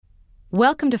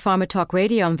Welcome to Pharma Talk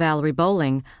Radio. I'm Valerie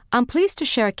Bowling. I'm pleased to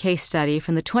share a case study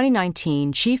from the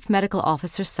 2019 Chief Medical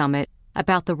Officer Summit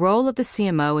about the role of the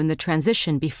CMO in the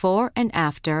transition before and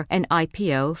after an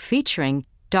IPO, featuring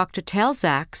Dr. Tal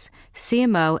Zaks,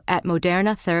 CMO at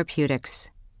Moderna Therapeutics.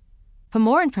 For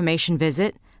more information,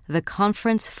 visit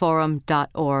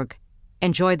theconferenceforum.org.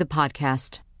 Enjoy the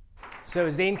podcast.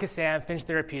 So Zain Kassam, Finch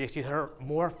Therapeutics. You'll hear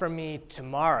more from me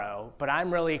tomorrow, but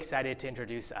I'm really excited to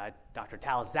introduce Dr.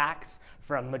 Tal Zaks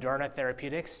from Moderna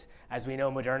Therapeutics. As we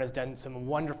know, Moderna has done some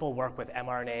wonderful work with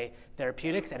mRNA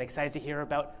therapeutics, and excited to hear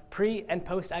about pre- and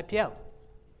post-IPO.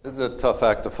 This is a tough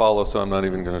act to follow, so I'm not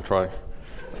even going to try.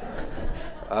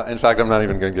 In fact, I'm not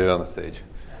even going to get on the stage.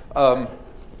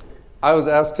 I was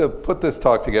asked to put this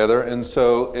talk together, and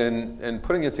so in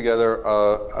putting it together,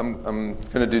 I'm going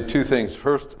to do two things.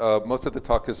 First, most of the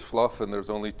talk is fluff, and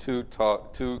there's only two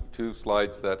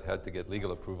slides that had to get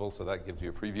legal approval, so that gives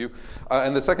you a preview.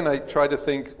 And the second, I tried to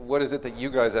think, what is it that you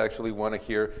guys actually want to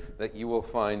hear that you will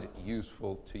find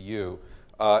useful to you?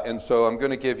 And so I'm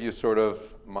going to give you sort of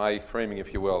my framing,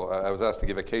 if you will. I was asked to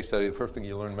give a case study. The first thing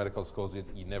you learn in medical school is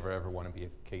you never ever want to be a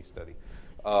case study.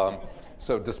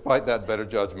 So despite that better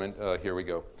judgment, here we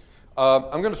go.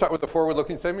 I'm going to start with the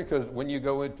forward-looking statement, because when you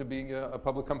go into being a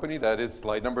public company, that is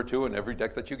slide number 2 in every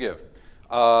deck that you give.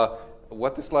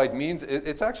 What the slide means,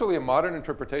 it's actually a modern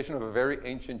interpretation of a very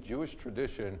ancient Jewish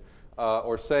tradition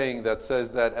or saying that says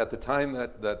that at the time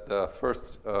that the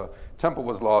first temple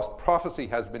was lost, prophecy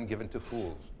has been given to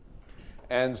fools.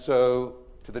 And so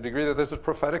to the degree that this is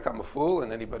prophetic, I'm a fool,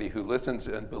 and anybody who listens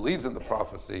and believes in the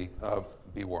prophecy,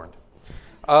 be warned.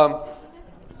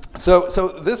 So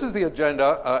this is the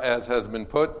agenda as has been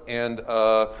put, and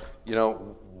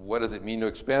what does it mean to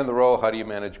expand the role? How do you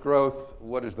manage growth?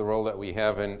 What is the role that we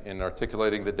have in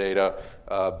articulating the data,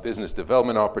 business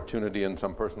development opportunity, and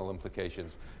some personal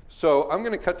implications? So I'm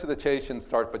going to cut to the chase and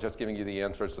start by just giving you the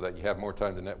answers so that you have more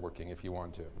time to networking if you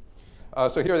want to.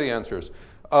 So here are the answers.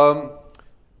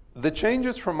 The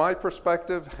changes from my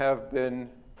perspective have been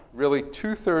really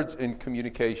 2/3 in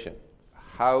communication.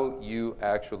 How you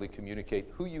actually communicate,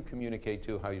 who you communicate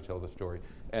to, how you tell the story.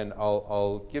 And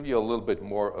I'll give you a little bit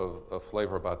more of a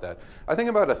flavor about that. I think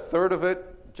about 1/3 of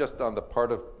it, just on the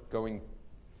part of going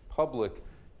public,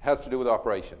 has to do with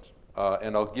operations.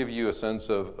 And I'll give you a sense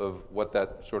of what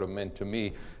that sort of meant to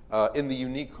me in the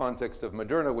unique context of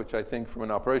Moderna, which I think from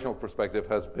an operational perspective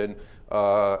has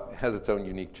its own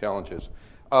unique challenges.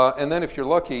 And then if you're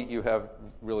lucky, you have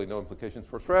really no implications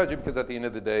for strategy, because at the end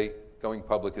of the day, going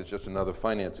public is just another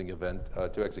financing event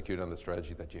to execute on the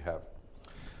strategy that you have.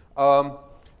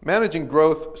 Managing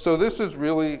growth. So this is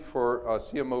really for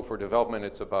CMO for development.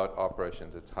 It's about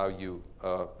operations. It's how you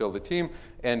build a team.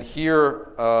 And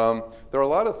here, there are a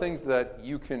lot of things that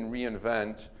you can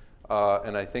reinvent.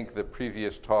 And I think the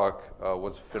previous talk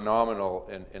was phenomenal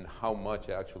in how much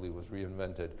actually was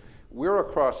reinvented. We're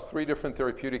across 3 different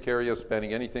therapeutic areas,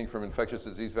 spanning anything from infectious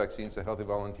disease vaccines to healthy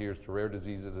volunteers to rare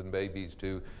diseases in babies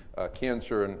to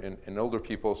cancer in older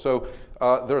people. So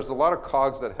there's a lot of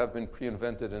cogs that have been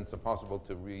pre-invented, and it's impossible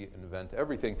to reinvent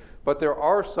everything. But there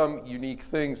are some unique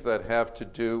things that have to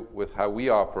do with how we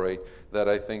operate that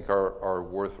I think are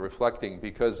worth reflecting,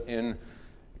 because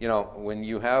when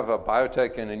you have a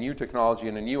biotech and a new technology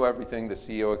and a new everything, the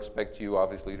CEO expects you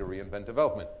obviously to reinvent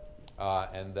development.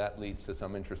 And that leads to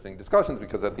some interesting discussions,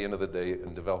 because at the end of the day,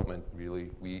 in development,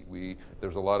 really,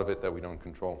 there's a lot of it that we don't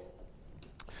control.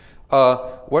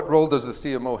 What role does the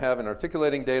CMO have in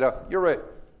articulating data? You're right.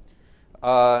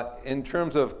 In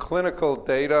terms of clinical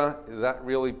data, that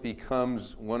really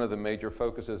becomes one of the major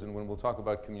focuses. And when we'll talk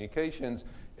about communications,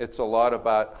 it's a lot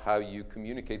about how you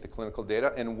communicate the clinical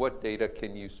data and what data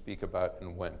can you speak about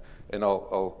and when. And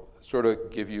I'll sort of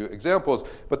give you examples,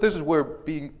 but this is where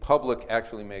being public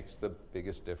actually makes the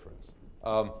biggest difference.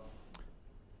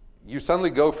 You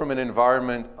suddenly go from an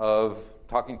environment of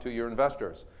talking to your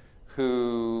investors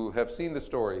who have seen the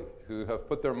story, who have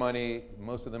put their money,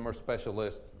 most of them are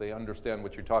specialists, they understand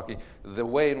what you're talking. The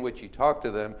way in which you talk to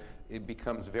them, it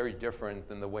becomes very different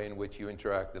than the way in which you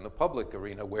interact in the public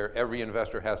arena, where every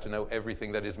investor has to know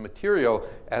everything that is material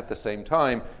at the same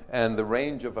time, and the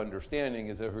range of understanding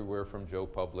is everywhere from Joe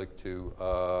Public to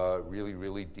really,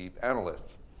 really deep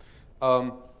analysts.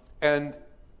 And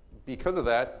because of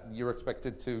that, you're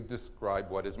expected to describe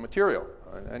what is material,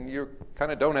 and you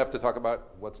kind of don't have to talk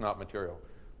about what's not material.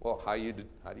 Well, how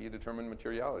do you determine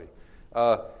materiality?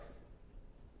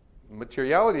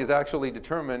 Materiality is actually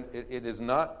determined. It is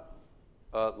not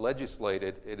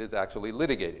legislated, it is actually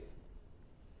litigated.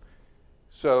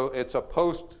 So it's a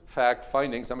post-fact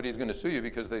finding. Somebody's going to sue you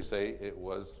because they say it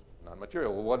was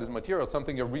non-material. Well, what is material?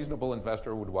 Something a reasonable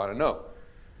investor would want to know.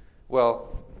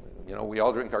 Well, we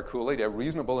all drink our Kool-Aid. A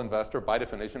reasonable investor, by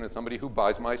definition, is somebody who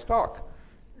buys my stock.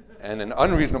 And an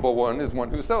unreasonable one is one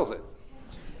who sells it.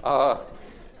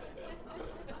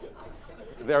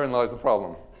 Therein lies the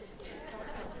problem.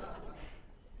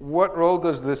 What role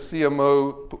does this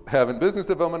CMO have in business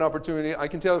development opportunity? I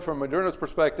can tell you from Moderna's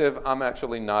perspective, I'm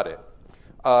actually not it.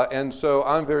 And so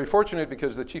I'm very fortunate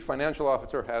because the chief financial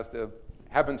officer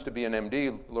happens to be an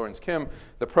MD, Lawrence Kim.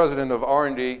 The president of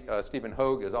R&D, Stephen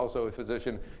Hogue, is also a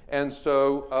physician. And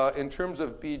so in terms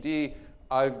of BD,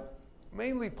 I've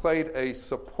mainly played a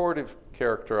supportive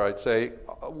character, I'd say,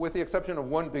 with the exception of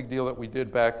one big deal that we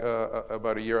did back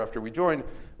about a year after we joined,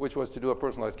 which was to do a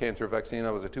personalized cancer vaccine.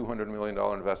 That was a $200 million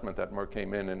investment that Merck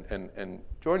came in and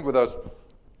joined with us.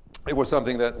 It was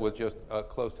something that was just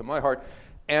close to my heart.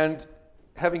 And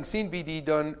having seen BD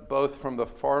done both from the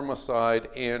pharma side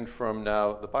and from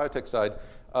now the biotech side,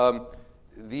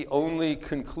 the only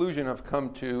conclusion I've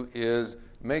come to is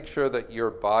make sure that your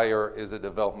buyer is a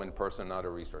development person, not a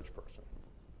research person.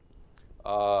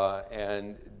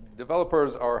 And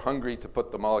developers are hungry to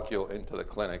put the molecule into the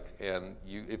clinic, and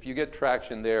if you get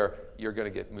traction there, you're going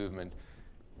to get movement.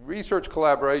 Research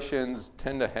collaborations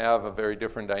tend to have a very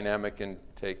different dynamic and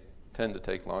tend to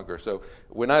take longer. So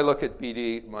when I look at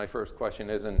BD, my first question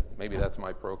isn't, maybe that's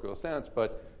my parochial stance,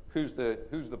 but who's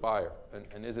the buyer?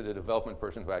 And is it a development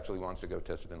person who actually wants to go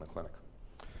test it in the clinic?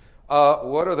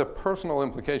 What are the personal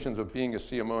implications of being a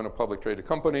CMO in a public traded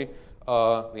company?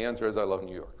 The answer is I love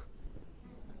New York.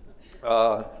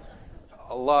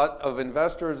 A lot of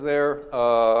investors there.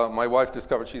 My wife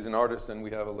discovered she's an artist, and we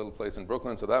have a little place in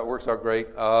Brooklyn, so that works out great.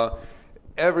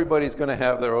 Everybody's going to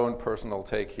have their own personal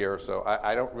take here, so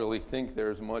I don't really think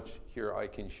there's much here I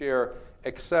can share,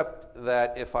 except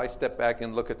that if I step back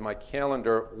and look at my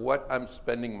calendar, what I'm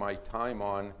spending my time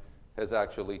on has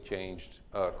actually changed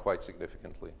quite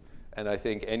significantly. And I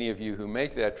think any of you who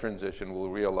make that transition will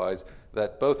realize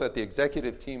that both at the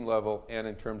executive team level and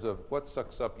in terms of what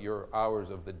sucks up your hours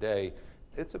of the day,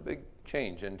 it's a big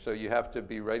change. And so you have to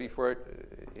be ready for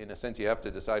it. In a sense, you have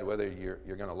to decide whether you're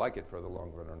going to like it for the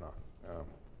long run or not.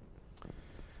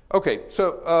 Okay,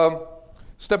 so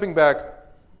stepping back,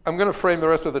 I'm going to frame the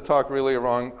rest of the talk really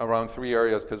around three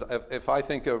areas, because if I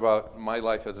think about my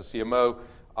life as a CMO,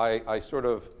 I sort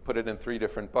of put it in three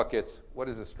different buckets. What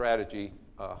is the strategy?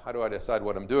 How do I decide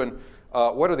what I'm doing?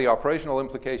 What are the operational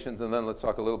implications? And then let's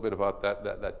talk a little bit about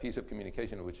that piece of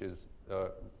communication, which is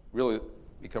really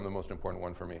become the most important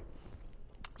one for me.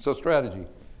 So strategy.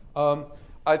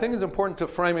 I think it's important to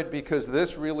frame it because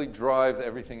this really drives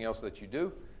everything else that you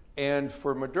do. And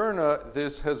for Moderna,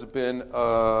 this has been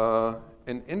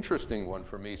an interesting one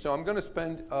for me. So I'm going to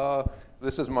spend,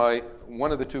 this is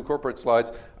one of the two corporate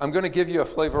slides. I'm going to give you a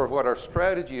flavor of what our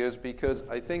strategy is, because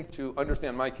I think to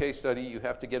understand my case study, you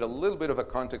have to get a little bit of a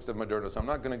context of Moderna. So I'm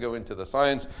not going to go into the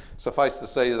science. Suffice to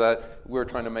say that we're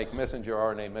trying to make messenger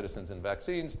RNA medicines and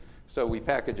vaccines. So we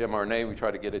package mRNA, we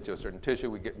try to get it to a certain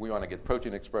tissue, we want to get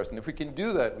protein expressed. And if we can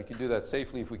do that, we can do that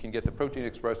safely. If we can get the protein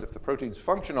expressed, if the protein's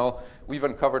functional, we've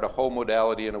uncovered a whole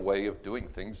modality and a way of doing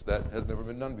things that has never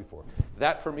been done before.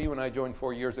 That, for me, when I joined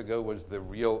 4 years ago, was the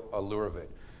real allure of it.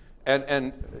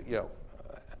 And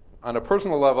on a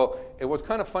personal level, it was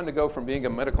kind of fun to go from being a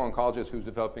medical oncologist who's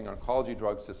developing oncology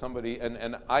drugs to somebody,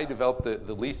 and I developed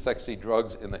the least sexy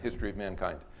drugs in the history of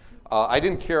mankind. I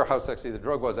didn't care how sexy the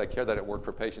drug was. I cared that it worked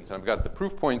for patients. And I've got the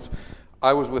proof points.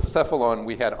 I was with Cephalon.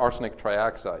 We had arsenic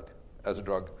trioxide as a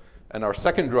drug. And our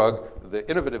second drug, the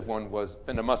innovative one, was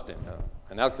bendamustine,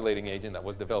 an alkylating agent that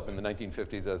was developed in the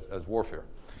 1950s as warfare.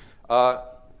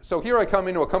 So here I come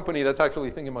into a company that's actually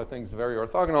thinking about things very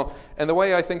orthogonal. And the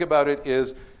way I think about it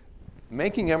is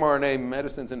making mRNA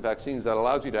medicines and vaccines that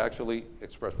allows you to actually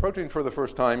express protein for the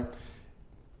first time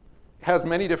has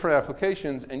many different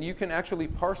applications, and you can actually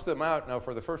parse them out. Now,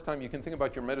 for the first time, you can think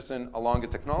about your medicine along a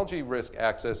technology risk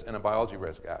axis and a biology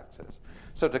risk axis.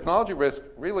 So technology risk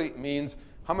really means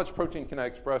how much protein can I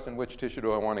express and which tissue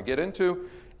do I want to get into?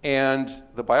 And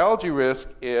the biology risk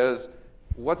is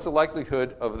what's the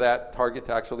likelihood of that target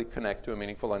to actually connect to a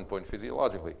meaningful endpoint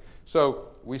physiologically? So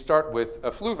we start with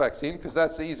a flu vaccine because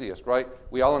that's the easiest, right?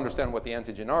 We all understand what the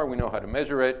antigen are. We know how to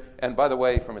measure it. And by the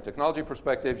way, from a technology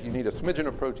perspective, you need a smidgen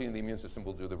of protein. The immune system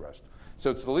will do the rest. So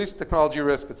it's the least technology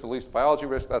risk. It's the least biology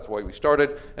risk. That's why we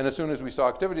started. And as soon as we saw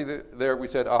activity there, we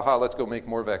said, aha, let's go make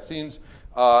more vaccines.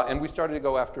 And we started to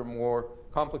go after more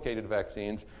complicated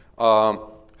vaccines.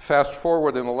 Fast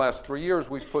forward in the last 3 years,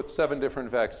 we've put 7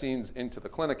 different vaccines into the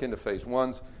clinic, into phase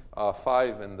 1s,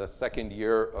 5 in the second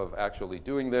year of actually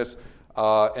doing this.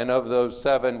 And of those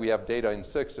 7, we have data in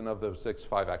 6, and of those 6,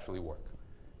 5 actually work.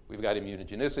 We've got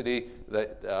immunogenicity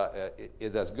that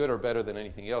is as good or better than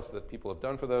anything else that people have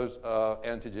done for those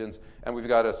antigens. And we've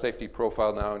got a safety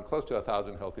profile now in close to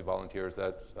 1,000 healthy volunteers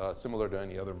that's similar to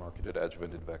any other marketed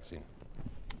adjuvanted vaccine.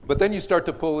 But then you start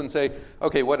to pull and say,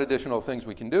 okay, what additional things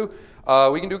we can do?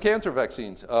 We can do cancer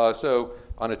vaccines. So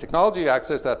on a technology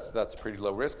axis, that's pretty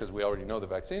low risk because we already know the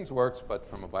vaccines works. But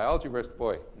from a biology risk,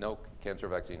 boy, no cancer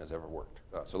vaccine has ever worked.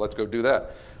 So let's go do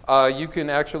that. You can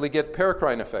actually get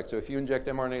paracrine effect. So if you inject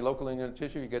mRNA locally into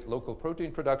tissue, you get local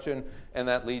protein production, and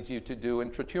that leads you to do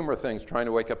intratumor things, trying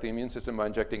to wake up the immune system by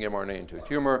injecting mRNA into a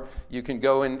tumor. You can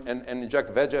go in and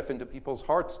inject VEGF into people's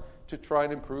hearts to try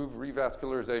and improve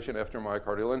revascularization after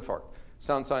myocardial infarct.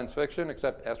 Sounds science fiction,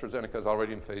 except AstraZeneca is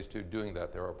already in phase 2 doing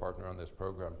that. They're our partner on this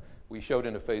program. We showed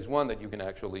in a phase 1 that you can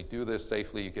actually do this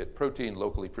safely. You get protein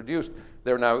locally produced.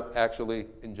 They're now actually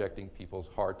injecting people's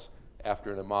hearts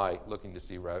after an MI, looking to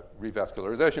see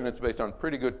revascularization. It's based on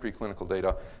pretty good preclinical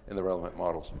data in the relevant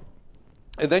models.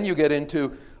 And then you get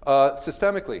into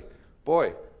systemically.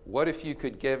 Boy, what if you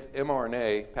could give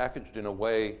mRNA packaged in a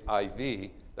way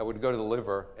IV that would go to the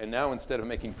liver, and now instead of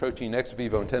making protein ex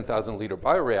vivo in 10,000-liter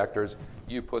bioreactors,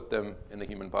 you put them in the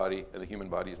human body, and the human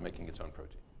body is making its own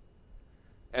protein.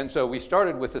 And so we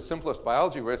started with the simplest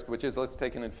biology risk, which is let's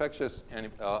take an anti-infectious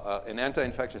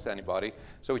antibody.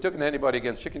 So we took an antibody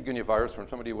against chikungunya virus from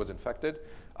somebody who was infected,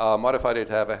 modified it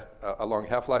to have a long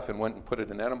half-life, and went and put it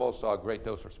in animals, saw a great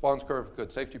dose-response curve, good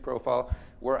safety profile.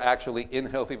 We're actually in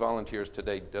healthy volunteers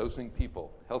today dosing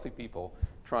people, healthy people,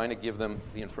 trying to give them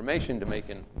the information to make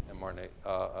an mRNA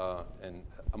and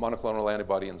a monoclonal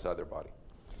antibody inside their body.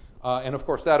 And of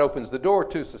course, that opens the door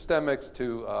to systemics,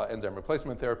 to enzyme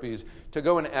replacement therapies, to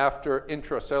going after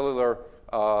intracellular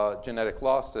genetic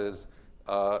losses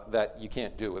that you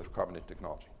can't do with recombinant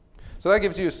technology. So that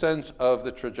gives you a sense of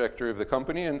the trajectory of the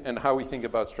company and how we think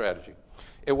about strategy.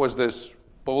 It was this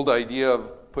bold idea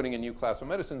of putting a new class of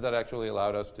medicines that actually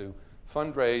allowed us to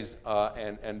fundraise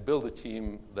and build a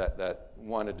team that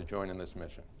wanted to join in this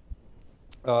mission.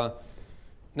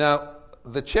 Now,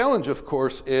 the challenge, of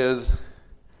course, is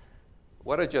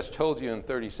what I just told you in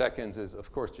 30 seconds is,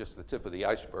 of course, just the tip of the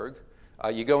iceberg.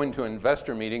 You go into an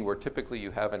investor meeting where typically you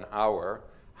have an hour.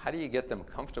 How do you get them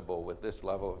comfortable with this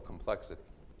level of complexity,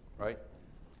 right?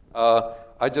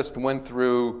 I just went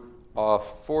through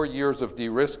 4 years of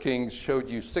de-risking, showed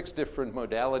you 6 different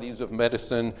modalities of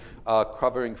medicine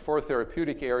covering 4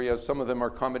 therapeutic areas. Some of them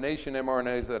are combination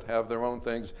mRNAs that have their own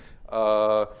things.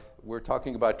 We're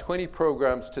talking about 20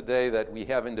 programs today that we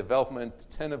have in development,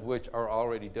 10 of which are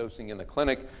already dosing in the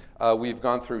clinic. We've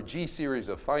gone through G series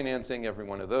of financing, every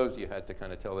one of those. You had to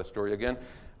kind of tell the story again.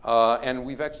 And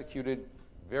we've executed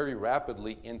very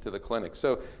rapidly into the clinic.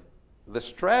 So the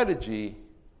strategy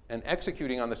and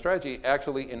executing on the strategy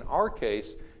actually, in our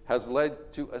case, has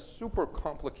led to a super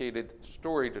complicated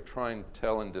story to try and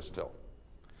tell and distill.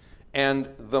 And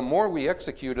the more we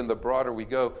execute and the broader we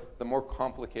go, the more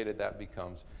complicated that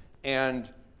becomes. And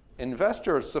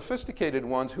investors, sophisticated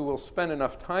ones who will spend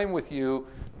enough time with you,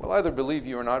 will either believe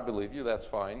you or not believe you. That's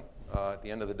fine. At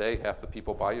the end of the day, half the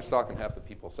people buy your stock and half the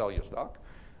people sell your stock.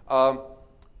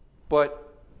 But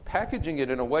packaging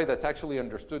it in a way that's actually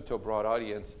understood to a broad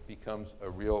audience becomes a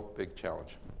real big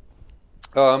challenge.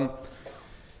 So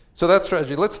that's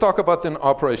strategy. Let's talk about then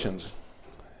operations.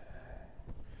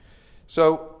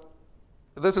 So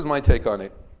this is my take on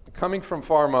it. Coming from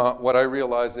pharma, what I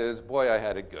realized is, boy, I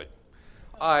had it good.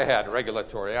 I had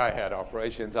regulatory, I had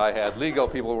operations, I had legal,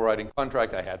 people were writing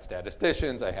contract, I had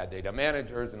statisticians, I had data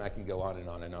managers, and I can go on and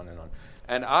on and on and on.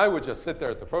 And I would just sit there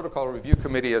at the protocol review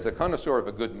committee as a connoisseur of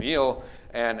a good meal,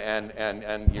 and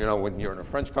you know, when you're in a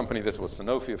French company, this was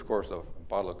Sanofi, of course, a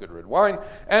bottle of good red wine,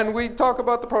 and we talk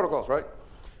about the protocols, right?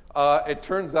 It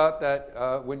turns out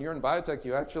that when you're in biotech,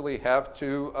 you actually have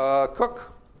to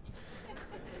cook.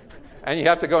 And you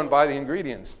have to go and buy the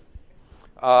ingredients.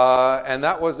 And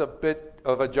that was a bit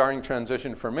of a jarring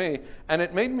transition for me. And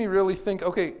it made me really think,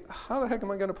 okay, how the heck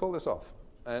am I going to pull this off?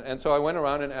 And so I went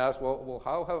around and asked, well,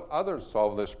 how have others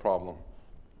solved this problem?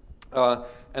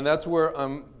 And that's where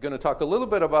I'm going to talk a little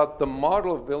bit about the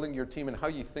model of building your team and how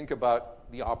you think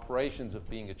about the operations of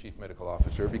being a chief medical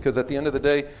officer. Because at the end of the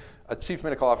day, a chief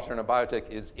medical officer in a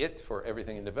biotech is it for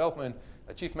everything in development.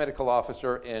 A chief medical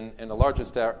officer in a large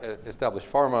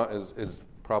established pharma is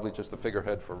probably just the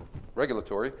figurehead for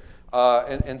regulatory.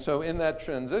 And so in that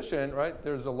transition, right,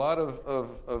 there's a lot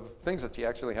of things that you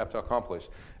actually have to accomplish.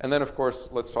 And then, of course,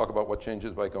 let's talk about what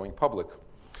changes by going public.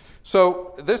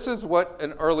 So this is what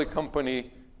an early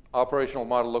company operational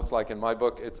model looks like in my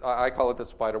book. I call it the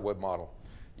spider web model.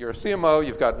 you're a CMO,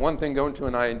 you've got one thing going to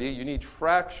an IND, you need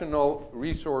fractional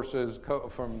resources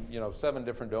from 7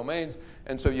 different domains,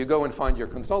 and so you go and find your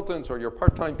consultants or your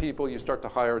part-time people, you start to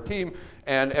hire a team,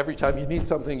 and every time you need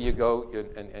something, you go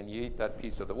and you eat that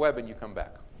piece of the web and you come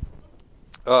back.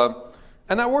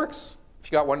 And that works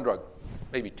if you got one drug,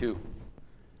 maybe 2. It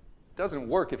doesn't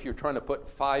work if you're trying to put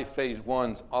 5 phase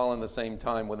 1s all in the same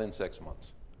time within 6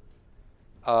 months.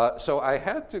 So I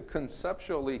had to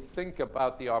conceptually think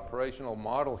about the operational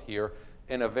model here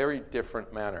in a very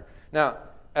different manner. Now,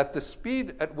 at the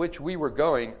speed at which we were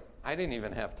going, I didn't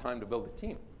even have time to build a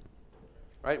team.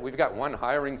 Right? We've got 1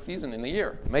 hiring season in the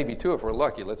year, maybe 2 if we're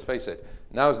lucky, let's face it.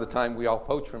 Now's the time we all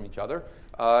poach from each other.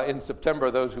 In September,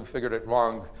 those who figured it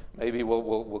wrong maybe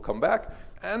will come back,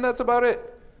 and that's about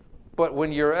it. But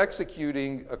when you're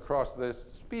executing across this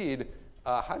speed,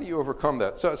 how do you overcome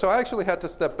that? So I actually had to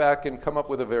step back and come up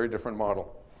with a very different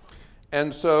model.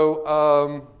 And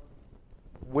so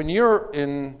when you're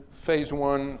in phase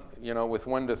 1, with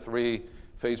 1 to 3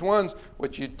 phase 1s,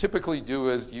 what you typically do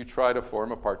is you try to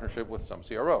form a partnership with some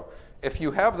CRO. If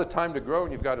you have the time to grow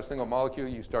and you've got a single molecule,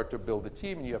 you start to build a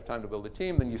team, and you have time to build a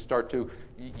team, then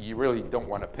you really don't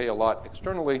want to pay a lot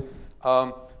externally.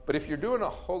 But if you're doing a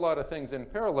whole lot of things in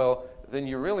parallel, then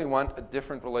you really want a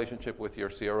different relationship with your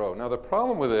CRO. Now, the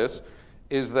problem with this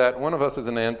is that one of us is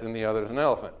an ant and the other is an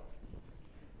elephant.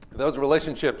 Those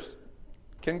relationships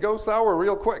can go sour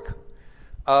real quick.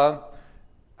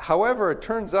 However, it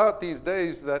turns out these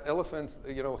days that elephants,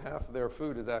 half their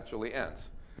food is actually ants.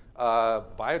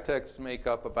 Biotechs make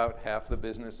up about half the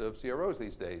business of CROs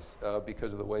these days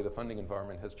because of the way the funding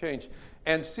environment has changed.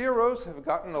 And CROs have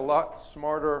gotten a lot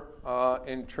smarter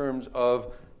in terms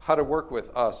of how to work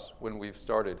with us when we've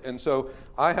started. And so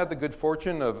I had the good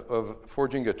fortune of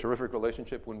forging a terrific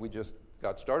relationship when we just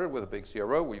got started with a big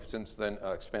CRO. We've since then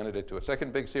expanded it to a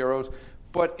second big CRO.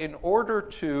 But in order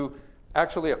to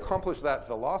actually accomplish that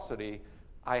velocity,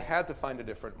 I had to find a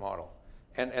different model.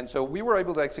 And so we were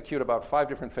able to execute about 5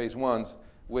 different phase 1s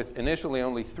with initially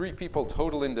only 3 people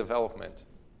total in development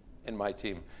in my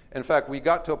team. In fact, we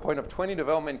got to a point of 20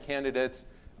 development candidates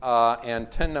and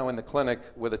 10 now in the clinic,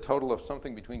 with a total of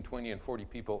something between 20 and 40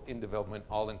 people in development,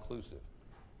 all inclusive.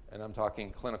 And I'm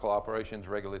talking clinical operations,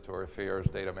 regulatory affairs,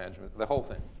 data management, the whole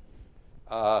thing.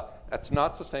 That's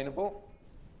not sustainable.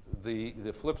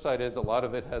 The flip side is a lot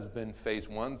of it has been phase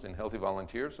 1s in healthy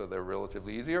volunteers, so they're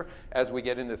relatively easier. As we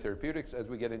get into therapeutics, as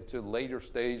we get into later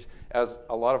stage, as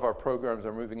a lot of our programs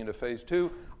are moving into phase 2,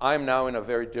 I'm now in a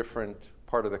very different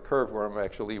part of the curve where I'm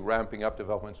actually ramping up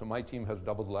development. So my team has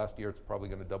doubled last year. It's probably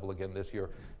going to double again this year,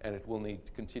 and it will need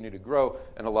to continue to grow.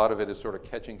 And a lot of it is sort of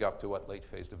catching up to what late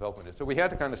phase development is. So we had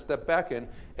to kind of step back in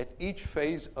at each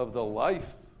phase of the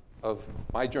life of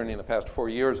my journey in the past 4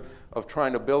 years of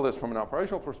trying to build this from an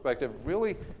operational perspective,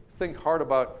 really think hard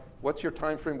about what's your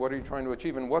time frame, what are you trying to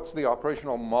achieve, and what's the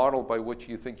operational model by which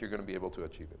you think you're going to be able to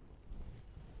achieve it.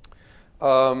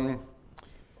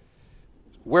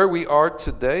 Where we are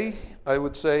today, I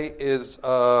would say, is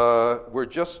we're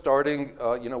just starting.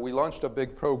 We launched a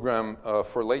big program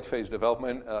for late phase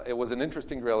development. It was an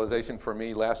interesting realization for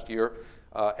me last year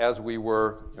as we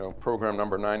were, program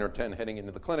number 9 or 10 heading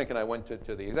into the clinic, and I went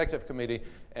to the executive committee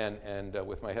and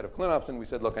with my head of ClinOps, and we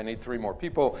said, look, I need 3 more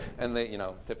people, and they,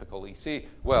 typical EC,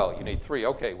 well, you need 3,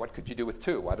 okay, what could you do with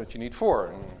 2? Why don't you need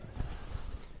 4?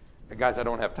 And guys, I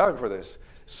don't have time for this.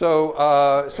 So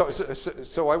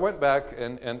I went back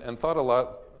and thought a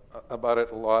lot about it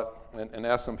and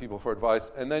asked some people for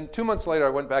advice. And then 2 months later, I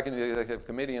went back into the executive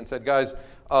committee and said, guys,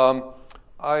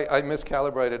 I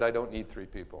miscalibrated. I don't need 3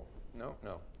 people.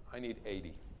 No, I need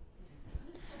 80.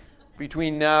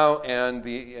 Between now and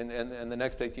the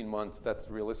next 18 months, that's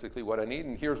realistically what I need,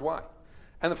 and here's why.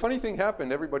 And the funny thing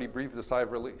happened, everybody breathed a sigh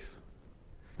of relief,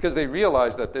 because they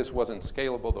realized that this wasn't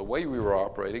scalable the way we were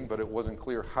operating, but it wasn't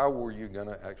clear how were you going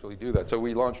to actually do that. So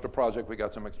we launched a project, we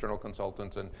got some external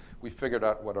consultants, and we figured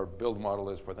out what our build model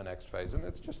is for the next phase. And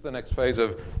it's just the next phase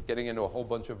of getting into a whole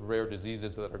bunch of rare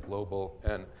diseases that are global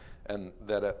and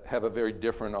that have a very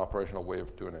different operational way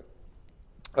of doing it.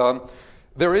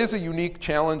 There is a unique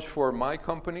challenge for my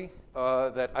company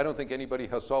that I don't think anybody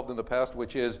has solved in the past,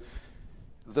 which is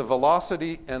the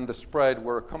velocity and the spread.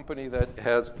 We're a company that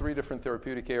has 3 different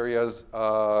therapeutic areas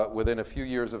within a few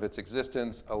years of its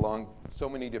existence along so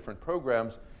many different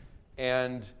programs,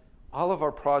 and all of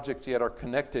our projects yet are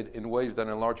connected in ways that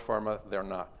in large pharma they're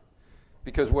not,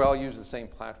 because we all use the same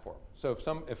platform. So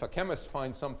if a chemist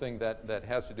finds something that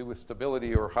has to do with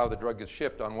stability or how the drug is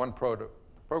shipped on one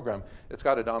program, it's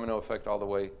got a domino effect all the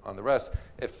way on the rest.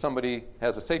 If somebody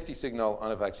has a safety signal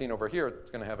on a vaccine over here, it's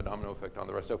going to have a domino effect on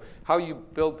the rest. So how you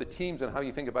build the teams and how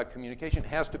you think about communication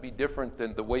has to be different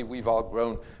than the way we've all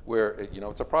grown, where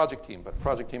it's a project team, but the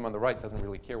project team on the right doesn't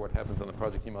really care what happens on the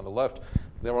project team on the left.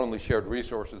 They're only shared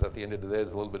resources. At the end of the day,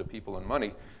 there's a little bit of people and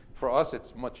money. For us,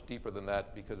 it's much deeper than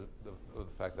that because of the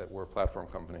fact that we're a platform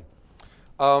company.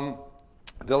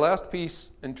 The last piece,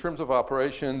 in terms of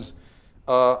operations,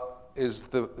 is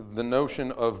the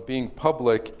notion of being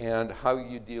public and how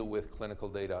you deal with clinical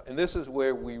data. And this is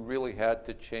where we really had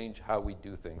to change how we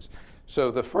do things.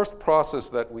 So the first process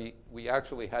that we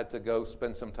actually had to go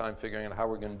spend some time figuring out how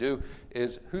we're going to do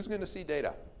is who's going to see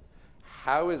data?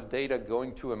 How is data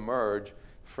going to emerge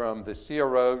from the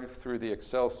CRO through the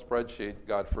Excel spreadsheet,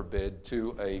 God forbid,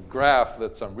 to a graph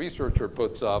that some researcher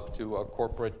puts up, to a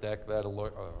corporate deck that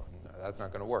that's not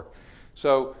going to work.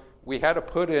 So we had to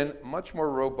put in much more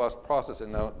robust process.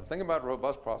 And now the thing about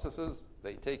robust processes,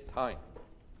 they take time.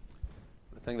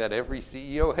 The thing that every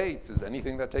CEO hates is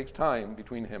anything that takes time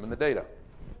between him and the data.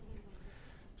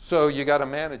 So you got to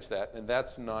manage that, and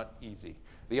that's not easy.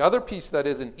 The other piece that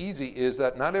isn't easy is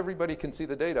that not everybody can see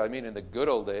the data. I mean, in the good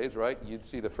old days, right, you'd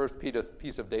see the first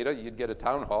piece of data, you'd get a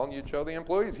town hall, and you'd show the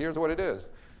employees, here's what it is.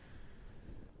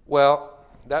 Well,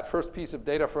 that first piece of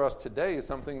data for us today is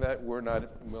something that we're not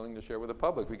willing to share with the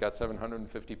public. We got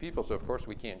 750 people, so of course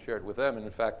we can't share it with them. And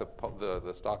in fact,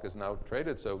 the stock is now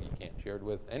traded, so you can't share it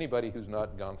with anybody who's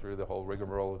not gone through the whole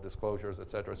rigmarole of disclosures, et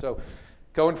cetera. So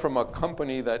going from a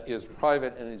company that is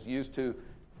private and is used to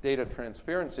data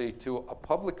transparency to a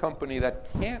public company that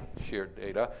can't share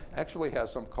data actually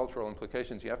has some cultural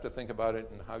implications. You have to think about it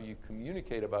and how you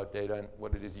communicate about data and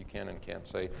what it is you can and can't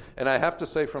say. And I have to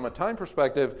say, from a time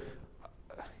perspective,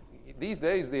 these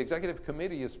days the executive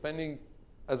committee is spending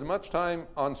as much time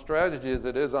on strategy as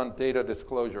it is on data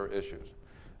disclosure issues,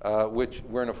 which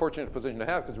we're in a fortunate position to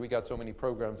have because we got so many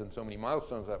programs and so many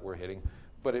milestones that we're hitting,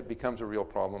 but it becomes a real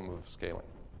problem of scaling.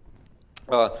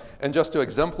 And just to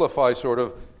exemplify sort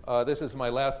of, this is my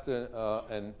last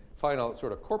and final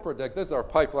sort of corporate deck. This is our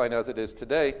pipeline as it is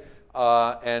today.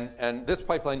 And this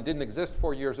pipeline didn't exist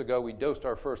 4 years ago. We dosed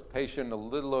our first patient a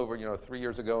little over 3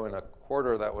 years ago in a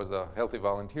quarter. That was a healthy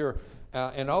volunteer.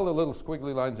 And all the little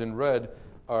squiggly lines in red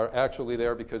are actually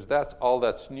there because that's all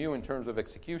that's new in terms of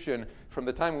execution from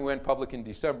the time we went public in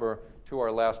December to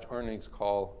our last earnings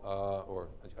call, or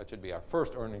it should be our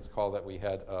first earnings call that we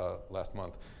had last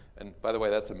month. And by the way,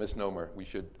 that's a misnomer. We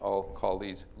should all call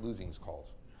these losings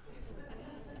calls.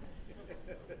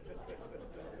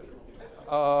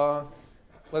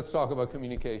 Let's talk about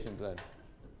communications then.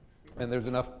 And there's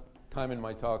enough time in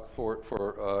my talk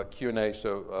for Q&A,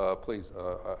 so please,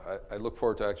 I look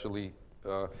forward to actually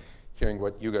hearing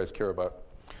what you guys care about.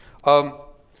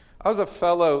 I was a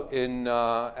fellow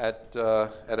at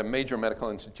a major medical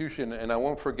institution, and I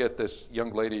won't forget this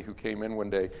young lady who came in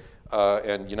one day.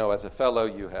 And as a fellow,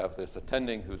 you have this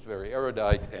attending who's very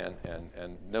erudite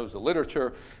and knows the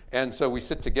literature. And so we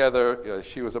sit together.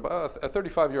 She was about a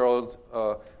 35-year-old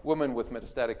woman with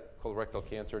metastatic colorectal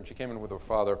cancer, and she came in with her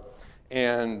father.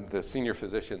 And the senior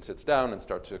physician sits down and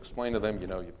starts to explain to them,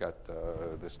 you've got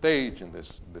this stage and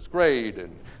this grade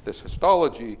and this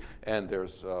histology, and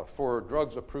there's 4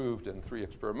 drugs approved and 3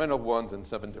 experimental ones and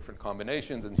 7 different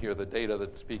combinations, and here are the data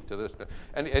that speak to this.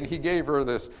 And he gave her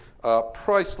this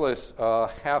priceless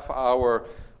half-hour,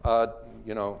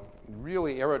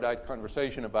 really erudite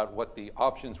conversation about what the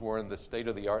options were and the state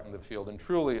of the art in the field, and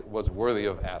truly it was worthy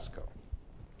of ASCO.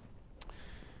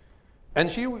 And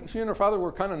she and her father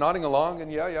were kind of nodding along, and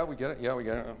yeah, we get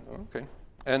it, okay.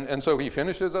 And so he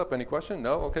finishes up, any question?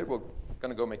 No? Okay, we're going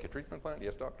to go make a treatment plan?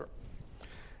 Yes, doctor.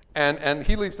 And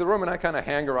he leaves the room, and I kind of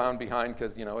hang around behind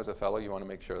because, as a fellow, you want to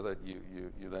make sure that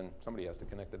you then, somebody has to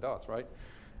connect the dots, right?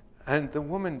 And the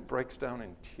woman breaks down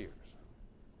in tears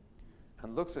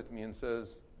and looks at me and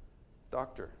says,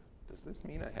 "Doctor, does this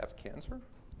mean I have cancer?"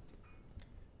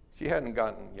 She hadn't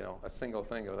gotten, a single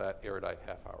thing of that erudite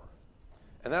half hour.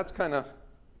 And that's kind of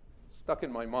stuck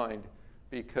in my mind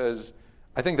because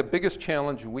I think the biggest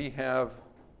challenge we have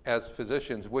as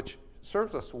physicians, which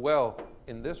serves us well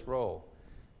in this role,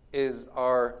 is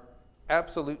our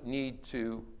absolute need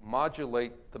to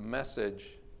modulate the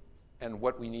message and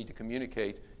what we need to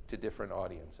communicate to different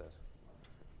audiences.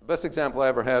 The best example I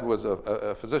ever had was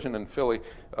a physician in Philly,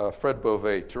 Fred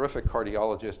Beauvais, terrific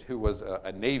cardiologist who was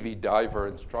a Navy diver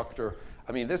instructor.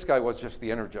 I mean, this guy was just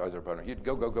the Energizer Bunny. He'd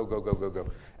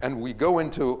go. And we go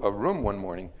into a room one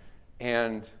morning,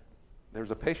 and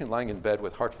there's a patient lying in bed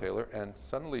with heart failure, and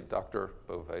suddenly Dr.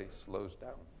 Beauvais slows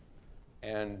down.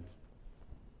 And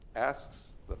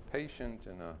asks the patient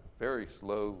in a very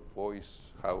slow voice,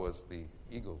 how was the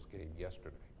Eagles game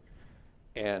yesterday?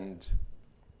 And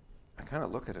I kind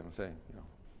of look at him and say,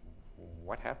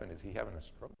 what happened? Is he having a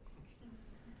stroke?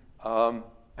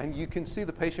 And you can see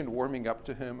the patient warming up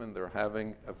to him, and they're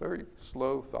having a very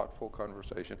slow, thoughtful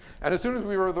conversation. And as soon as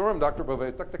we were in the room, Dr.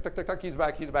 Beauvais, tuck, tuck, tuck, tuck, tuck, he's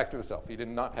back to himself. He did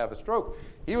not have a stroke.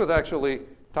 He was actually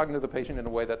talking to the patient in a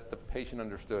way that the patient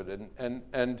understood.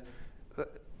 And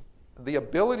the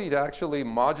ability to actually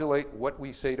modulate what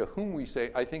we say to whom we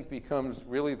say, I think, becomes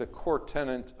really the core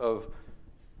tenet of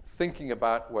thinking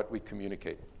about what we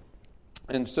communicate.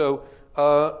 And so,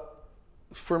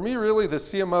 for me, really, the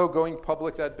CMO going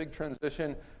public, that big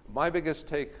transition, my biggest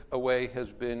takeaway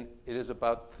has been it is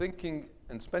about thinking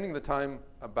and spending the time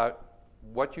about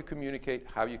what you communicate,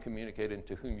 how you communicate, and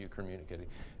to whom you communicate it.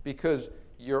 Because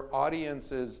your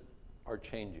audiences are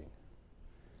changing.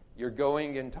 You're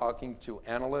going and talking to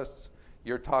analysts.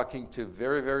 You're talking to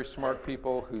very, very smart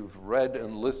people who've read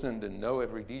and listened and know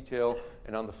every detail.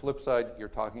 And on the flip side, you're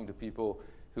talking to people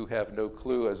who have no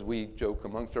clue, as we joke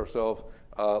amongst ourselves.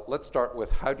 Let's start with,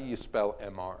 how do you spell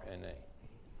mRNA?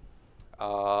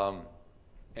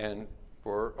 And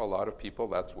for a lot of people,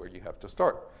 that's where you have to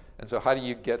start. And so how do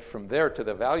you get from there to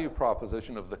the value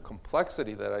proposition of the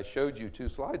complexity that I showed you 2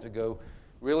 slides ago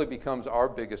really becomes our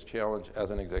biggest challenge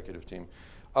as an executive team.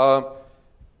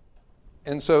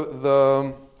 And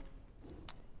so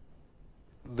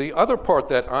the other part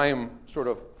that I am sort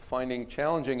of finding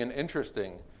challenging and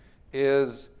interesting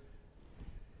is,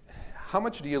 how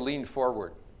much do you lean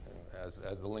forward,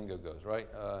 as the lingo goes, right?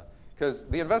 Because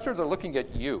the investors are looking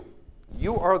at you.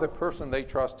 You are the person they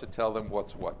trust to tell them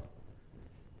what's what.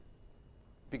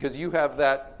 Because you have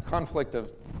that conflict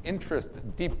of interest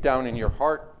deep down in your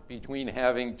heart between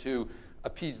having to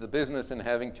appease the business and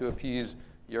having to appease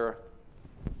your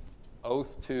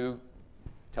oath to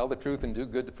tell the truth and do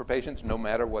good for patients no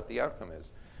matter what the outcome is.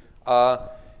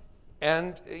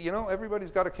 And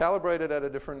everybody's got to calibrate it at a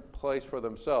different place for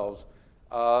themselves.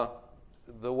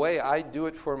 The way I do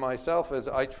it for myself is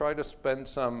I try to spend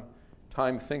some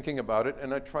time thinking about it,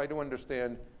 and I try to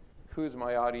understand who's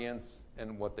my audience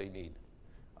and what they need.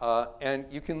 And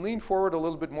you can lean forward a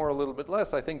little bit more, a little bit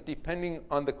less, I think, depending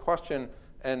on the question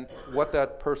and what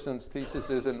that person's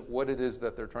thesis is and what it is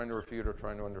that they're trying to refute or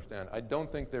trying to understand. I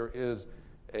don't think there is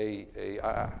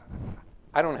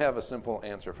I don't have a simple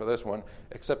answer for this one,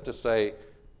 except to say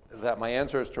that my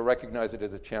answer is to recognize it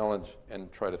as a challenge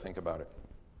and try to think about it.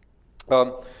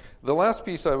 The last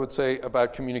piece I would say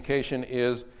about communication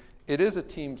is it is a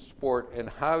team sport, and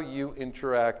how you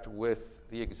interact with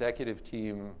the executive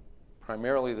team,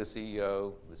 primarily the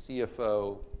CEO, the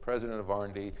CFO, president of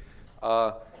R&D.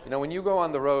 When you go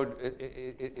on the road,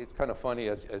 it's kind of funny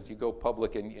as you go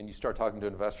public and you start talking to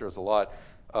investors a lot.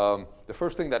 The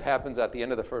first thing that happens at the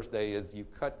end of the first day is you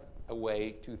cut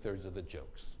away 2/3 of the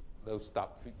jokes. Those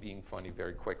stop being funny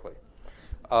very quickly.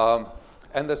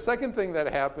 And the second thing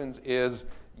that happens is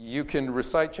you can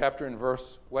recite chapter and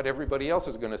verse what everybody else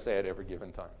is going to say at every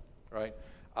given time, right?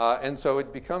 And so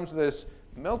it becomes this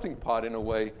melting pot in a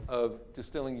way of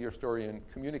distilling your story and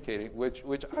communicating,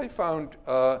 which I found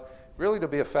really to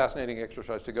be a fascinating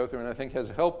exercise to go through, and I think has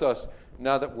helped us,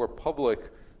 now that we're public,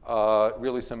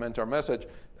 really cement our message.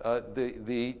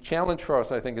 The challenge for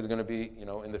us, I think, is going to be,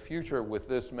 in the future with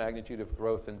this magnitude of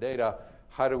growth and data,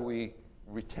 how do we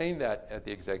retain that at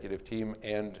the executive team?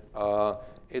 And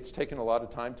it's taken a lot of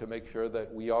time to make sure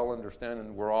that we all understand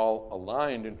and we're all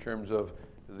aligned in terms of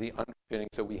the underpinning.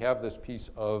 So we have this piece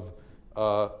of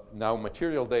now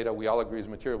material data we all agree is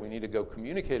material. We need to go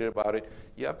communicate about it.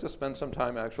 You have to spend some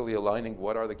time actually aligning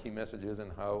what are the key messages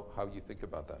and how you think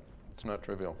about that. It's not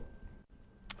trivial.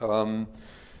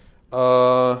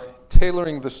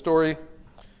 Tailoring the story.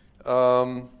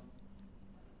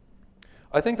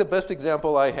 I think the best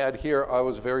example I had here, I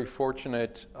was very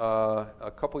fortunate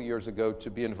a couple years ago to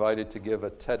be invited to give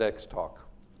a TEDx talk.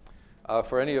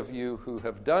 For any of you who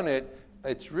have done it,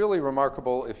 it's really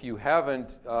remarkable. If you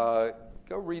haven't, go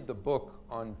read the book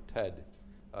on TED,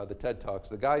 the TED Talks.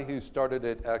 The guy who started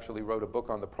it actually wrote a book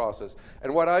on the process.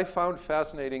 And what I found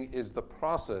fascinating is the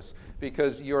process,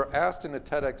 because you're asked in a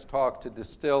TEDx talk to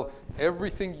distill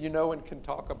everything you know and can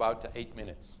talk about to 8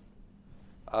 minutes.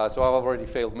 So I've already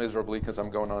failed miserably because I'm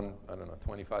going on,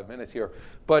 25 minutes here.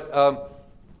 But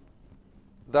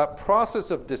that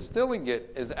process of distilling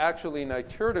it is actually an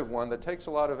iterative one that takes a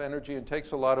lot of energy and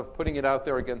takes a lot of putting it out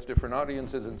there against different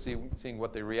audiences and seeing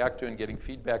what they react to and getting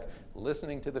feedback,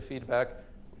 listening to the feedback,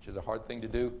 which is a hard thing to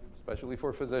do, especially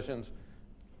for physicians,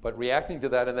 but reacting to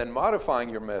that and then modifying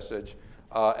your message.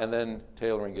 and then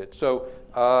tailoring it. So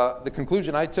the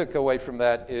conclusion I took away from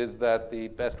that is that the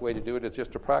best way to do it is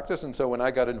just to practice. And so when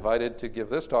I got invited to give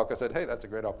this talk, I said, hey, that's a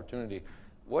great opportunity.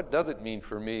 What does it mean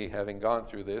for me having gone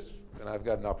through this? And I've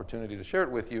got an opportunity to share it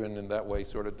with you, and in that way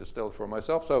sort of distill it for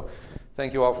myself. So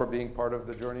thank you all for being part of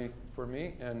the journey for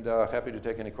me, and happy to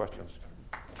take any questions.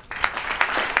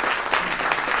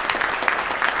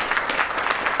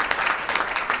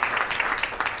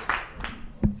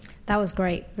 That was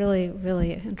great. Really,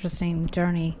 really interesting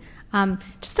journey.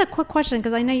 Just a quick question,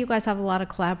 because I know you guys have a lot of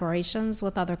collaborations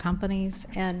with other companies,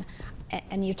 and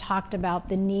you talked about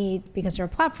the need, because you're a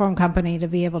platform company, to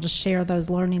be able to share those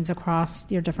learnings across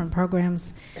your different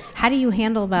programs. How do you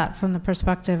handle that from the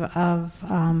perspective of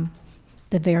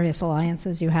the various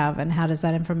alliances you have, and how does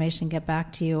that information get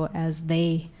back to you as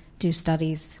they do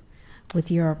studies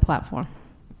with your platform?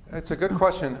 That's a good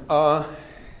question.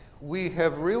 We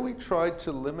have really tried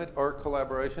to limit our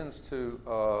collaborations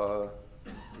to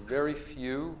very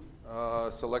few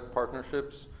select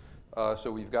partnerships.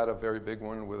 So we've got a very big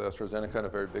one with AstraZeneca and a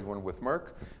very big one with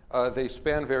Merck. They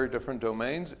span very different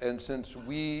domains, and since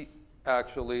we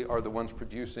actually are the ones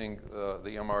producing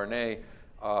the mRNA,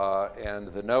 and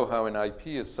the know-how in IP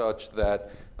is such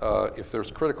that if there's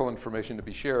critical information to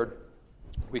be shared,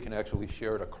 we can actually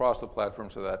share it across the platform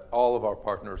so that all of our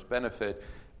partners benefit.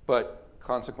 But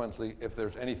consequently, if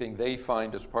there's anything they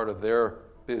find as part of their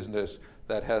business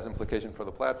that has implication for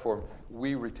the platform,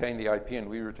 we retain the IP and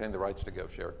we retain the rights to go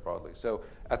share it broadly. So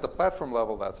at the platform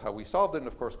level, that's how we solved it. And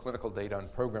of course, clinical data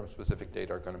and program-specific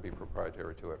data are going to be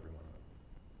proprietary to everyone.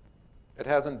 It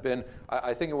hasn't been,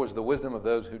 I think it was the wisdom of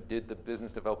those who did the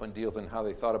business development deals and how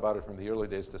they thought about it from the early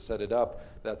days to set it up,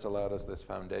 that's allowed us this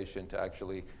foundation to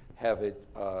actually have it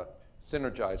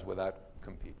synergize without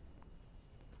compete.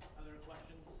 Other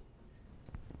questions?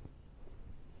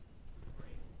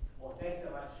 Great. Well, thanks so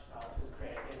much. This was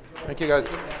great. Thank you, guys.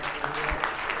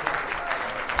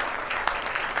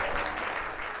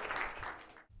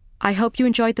 I hope you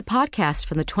enjoyed the podcast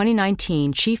from the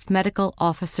 2019 Chief Medical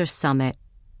Officer Summit.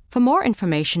 For more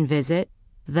information, visit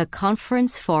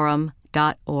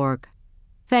theconferenceforum.org.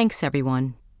 Thanks,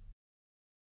 everyone.